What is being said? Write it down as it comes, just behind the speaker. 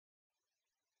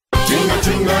Tinga,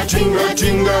 tinga, tinga,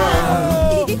 tinga.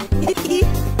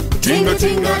 Tinga,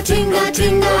 tinga, tinga,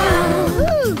 tinga.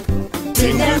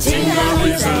 Tinga, tinga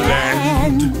is a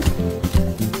land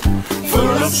full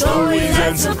of stories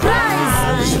and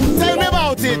surprises. Tell me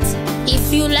about it.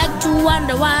 If you like to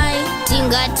wonder why,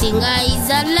 Tinga Tinga is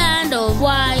a land of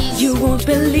wise. You won't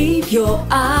believe your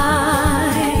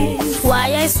eyes.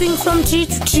 Why I swing from tree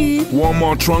to tree. One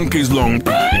more trunk is long.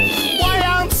 Why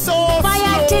I'm so Why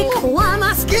I slow. take why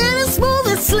my skin is smooth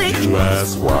and slick. You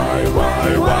ask why? Why?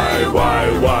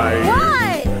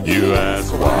 You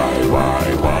ask why?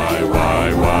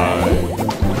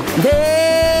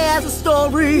 There's a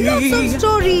story.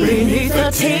 Beneath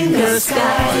the Tinga sky.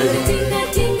 Tinga,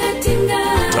 tinga, tinga.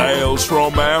 Tales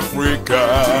from Africa.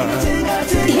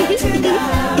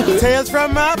 Tales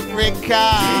from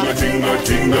Africa. Tinga,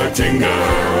 tinga, tinga.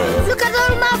 Look at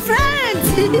all my friends.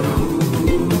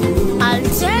 I'll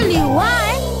tell you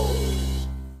why.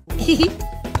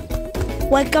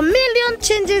 Why chameleon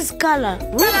changes color.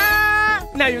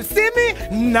 Ta-da! Now you see me,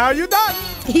 now you don't.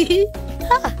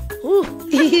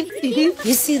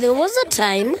 You see, there was a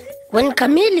time when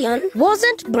chameleon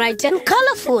wasn't bright and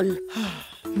colorful.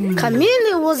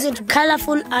 Chameleon wasn't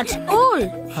colorful at all.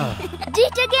 Do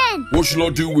it again. What shall I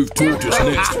do with tortoise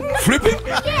next? Flip him?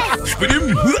 Yes. Spin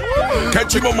him?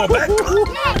 Catch him on my back?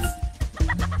 Next.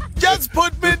 Just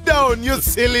put me down, you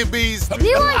silly beast.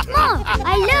 We want more.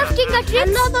 I love Tinga tricks.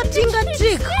 Another Tinga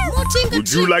trick. More Tinga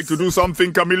Would you like to do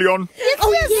something, chameleon?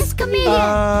 Yes,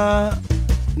 chameleon.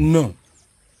 No.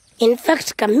 In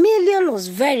fact, chameleon was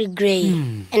very grey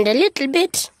and a little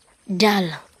bit dull.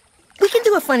 We can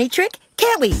do a funny trick,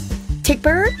 can't we? Tick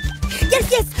bird?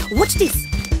 Yes. Watch this.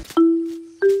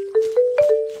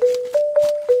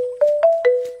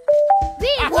 We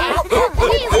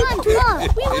want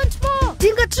more.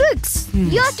 Tinga tricks.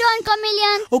 Your turn,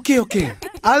 chameleon. Okay.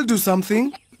 I'll do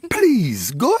something.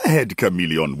 Please, go ahead,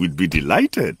 chameleon. We'd be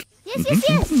delighted.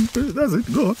 Yes. That's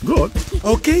it. Go on.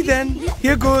 Okay then,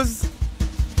 here goes.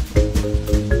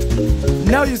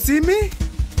 Now you see me,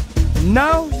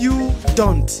 now you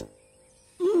don't.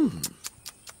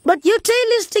 But your tail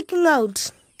is sticking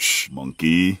out. Shh,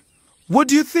 monkey. What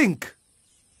do you think?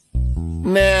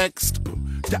 Next.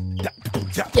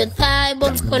 Your thigh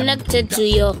bone's connected to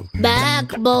your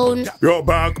backbone. Your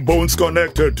backbone's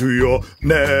connected to your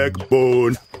neck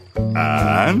bone.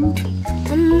 And?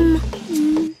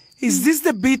 Is this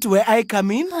the bit where I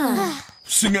come in?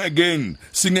 Sing it again.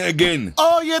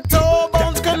 Oh, your toe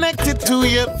bone's connected to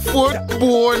your foot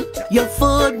bone. Your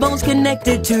foot bone's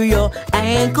connected to your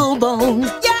ankle bone.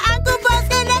 Your ankle bone's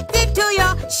connected to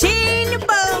your shin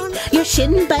bone. Your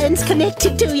shin bone's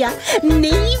connected to your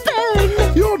knee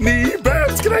bone. Your knee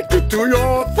bone's connected to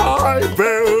your thigh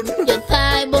bone. Your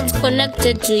thigh bone's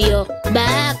connected to your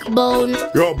backbone.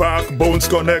 Your backbone's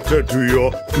connected to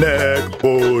your neck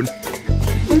bone.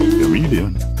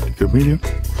 Chameleon. Chameleon.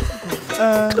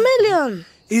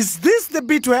 Is this the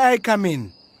bit where I come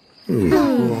in?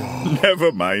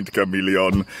 Never mind,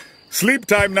 chameleon. Sleep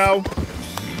time now.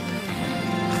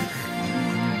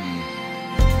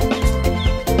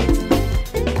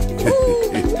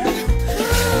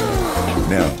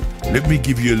 Now, let me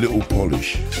give you a little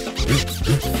polish.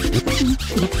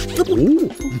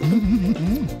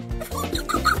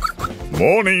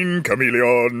 Morning,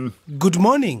 chameleon. Good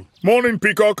morning. Morning,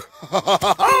 peacock.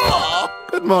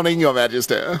 Good morning, Your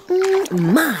Majesty.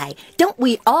 My, don't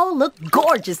we all look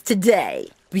gorgeous today?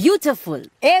 Beautiful.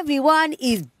 Everyone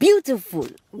is beautiful.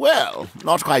 Well,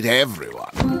 not quite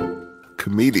everyone.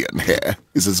 Chameleon here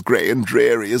is as grey and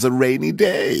dreary as a rainy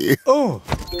day. Oh,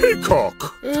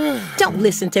 Peacock. Don't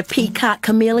listen to Peacock,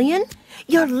 Chameleon.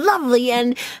 You're lovely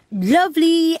and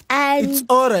it's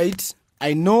all right.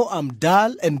 I know I'm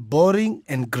dull and boring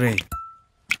and grey.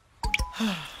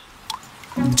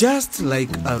 Just like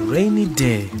a rainy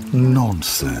day.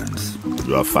 Nonsense.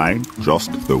 You are fine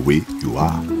just the way you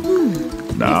are.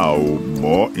 Now,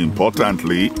 more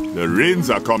importantly, the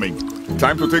rains are coming.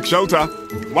 Time to take shelter.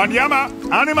 Wanyama,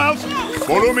 animals,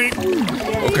 follow me.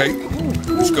 Okay,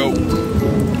 let's go.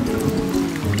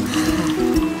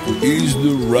 Is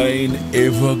the rain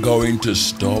ever going to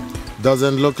stop?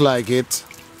 Doesn't look like it.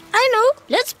 I know.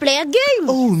 Let's play a game.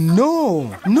 Oh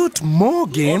no, not more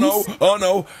games. Oh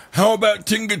no. How about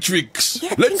Tinga tricks?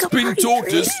 Yeah, Let's Tinga spin party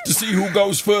tortoise tricks. to see who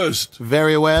goes first.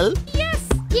 Very well. Yes.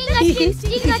 Tinga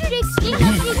tricks.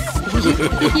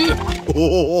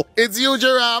 Oh, it's you,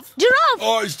 Giraffe. Giraffe.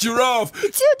 Oh, it's Giraffe.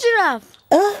 It's you, Giraffe.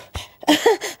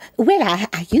 Well,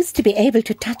 I used to be able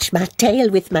to touch my tail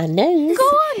with my nose.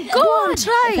 Go on,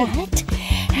 try. Right.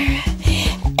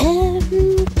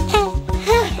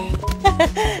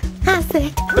 How's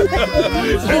that?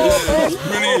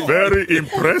 Very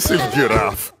impressive,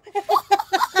 giraffe.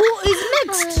 Who is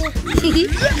next?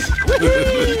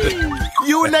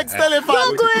 You next,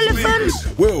 elephant. Go, elephant.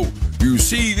 Well, you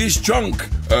see this trunk?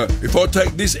 If I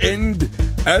take this end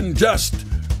and just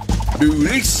do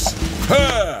this,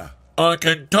 I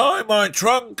can tie my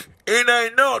trunk in a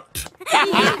knot.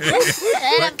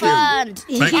 Elephant.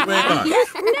 Thank you very much.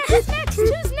 Who's next?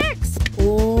 Who's next?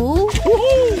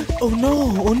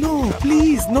 Oh no,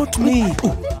 please, not me.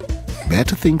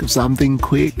 Better think of something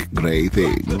quick, grey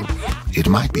thing. It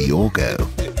might be your go.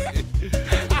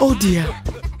 Oh dear.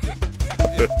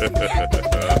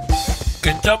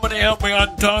 Can somebody help me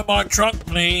untie my trunk,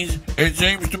 please? It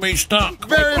seems to be stuck.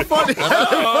 Very funny.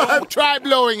 Try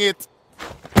blowing it.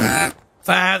 That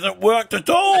hasn't worked at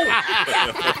all.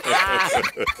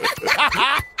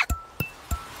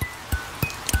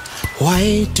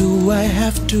 Why do I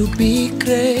have to be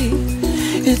grey?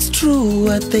 It's true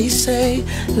what they say,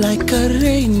 like a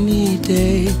rainy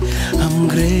day. I'm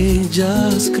grey,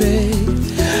 just grey.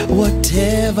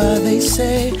 Whatever they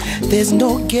say, there's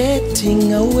no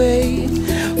getting away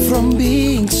from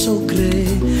being so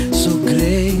grey, so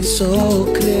grey, so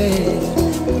grey.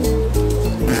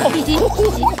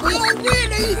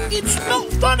 Really? It's not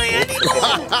funny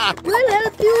anymore. We'll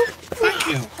help you. Thank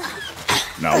you.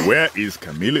 Now, where is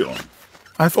Chameleon?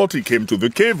 I thought he came to the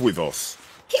cave with us.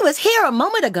 He was here a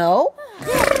moment ago.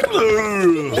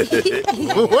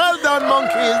 Well done,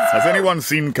 monkeys. Has anyone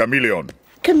seen Chameleon?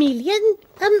 Chameleon?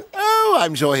 Oh,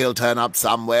 I'm sure he'll turn up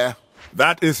somewhere.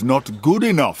 That is not good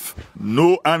enough.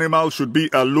 No animal should be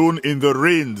alone in the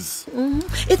rains.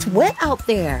 It's wet out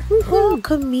there. Oh,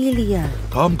 Chameleon.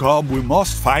 Come, we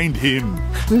must find him.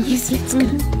 Yes, let's go.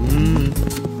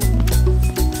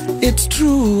 It's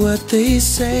true what they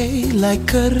say,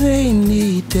 like a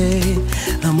rainy day.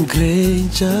 I'm grey,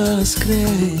 just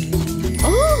grey.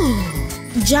 Oh,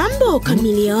 Jumbo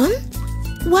Chameleon.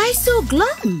 Why so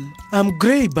glum? I'm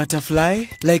grey, butterfly,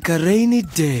 like a rainy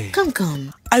day.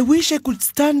 Come. I wish I could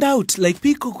stand out like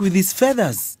Peacock with his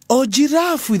feathers, or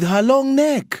Giraffe with her long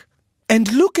neck. And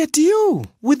look at you,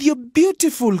 with your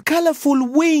beautiful, colorful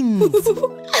wings.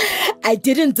 I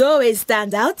didn't always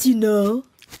stand out, you know.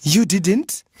 You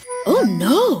didn't? Oh,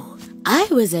 no. I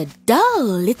was a dull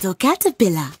little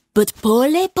caterpillar. But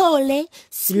pole,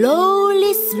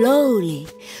 slowly,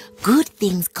 good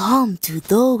things come to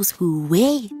those who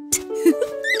wait.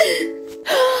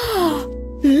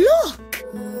 Look!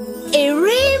 A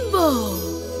rainbow!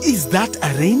 Is that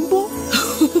a rainbow?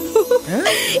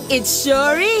 It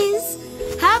sure is.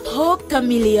 Have hope,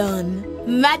 Chameleon.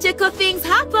 Magical things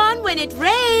happen when it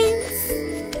rains.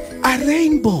 A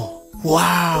rainbow.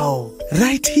 Wow!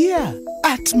 Right here,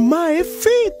 at my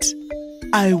feet.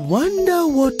 I wonder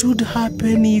what would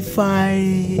happen if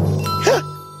I...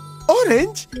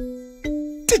 Orange?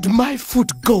 Did my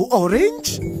foot go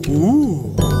orange?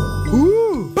 Ooh.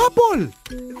 Purple!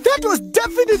 That was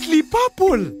definitely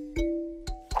purple.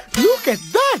 Look at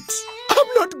that! I'm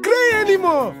not grey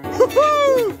anymore.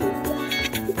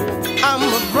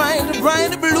 I'm a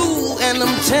bright blue and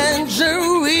I'm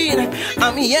tangerine.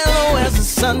 I'm yellow as the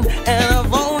sun and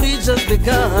I've only just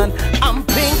begun. I'm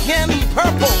pink and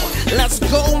purple. Let's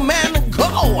go, man,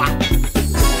 go.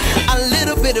 A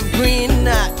little bit of green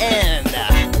and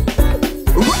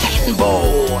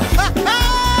rainbow.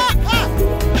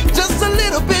 Just a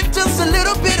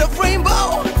little bit of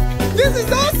rainbow. This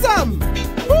is awesome.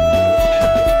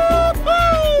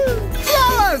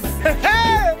 Flowers.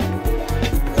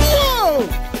 Whoa!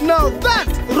 Now that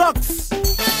rocks.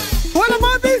 What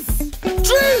about this?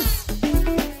 Trees.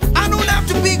 I don't have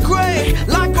to be gray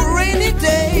like a rainy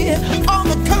day. All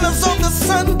the colors of the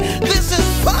sun. This is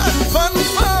fun.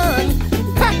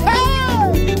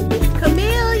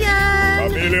 Chameleon!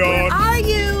 Chameleon! Are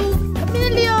you?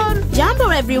 Chameleon! Jumbo,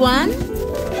 everyone.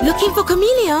 Looking for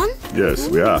Chameleon? Yes,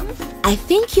 we are. I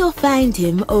think you'll find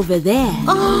him over there.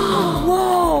 Oh,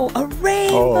 whoa, a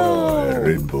rainbow. Oh, a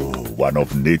rainbow. One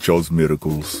of nature's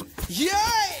miracles. Yeah!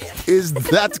 Is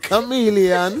that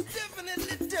Chameleon?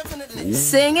 Definitely.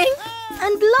 Singing?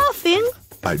 And laughing.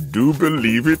 I do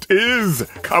believe it is.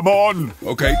 Come on.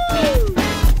 Okay.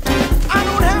 I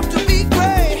don't have to be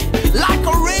gray like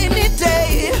a rainy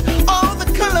day. All the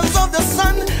colors of the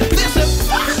sun. This is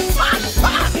fun.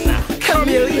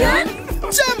 Chameleon?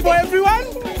 Jumbo, everyone.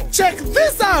 Check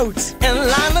this out. And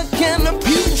lilac and a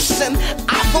peach and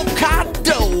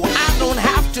avocado. I don't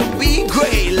have to be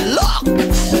gray. Look.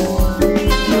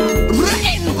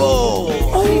 Rainbow.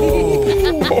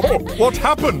 Oh, what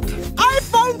happened? I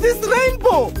found this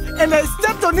rainbow and I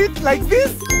stepped on it like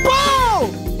this. Pow!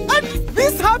 And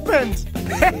this happened.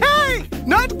 Hey,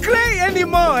 not gray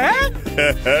anymore, eh?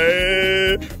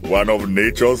 One of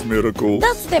nature's miracles.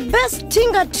 That's the best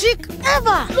tinga trick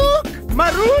ever. Look!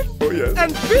 Maroon Oh, yes.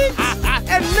 and pink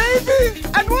and navy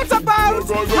and what about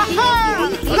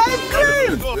lime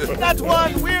green? That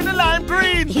one, we're the lime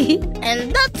green.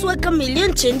 And that's why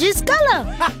Chameleon changes color.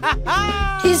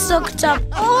 He soaked up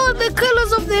all the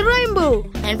colors of the rainbow.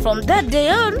 And from that day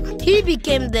on, he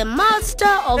became the master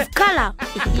of color.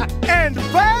 And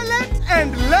violet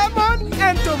and lemon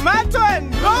and tomato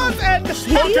and rose and...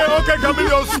 Okay,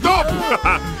 Chameleon,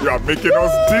 stop! You are making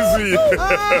us dizzy.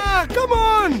 Come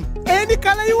on! Any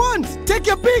color you want. Take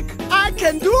your pick. I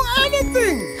can do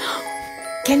anything.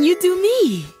 Can you do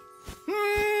me?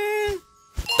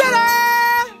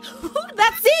 Ta-da!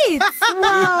 That's it!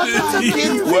 Wow.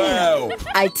 Wow.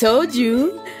 I told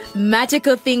you.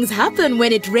 Magical things happen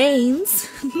when it rains.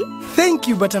 Thank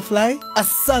you, Butterfly.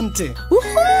 Asante.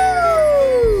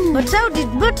 Woohoo! But how did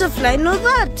Butterfly know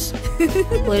that?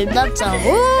 Well, that's a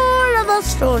whole other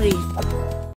story.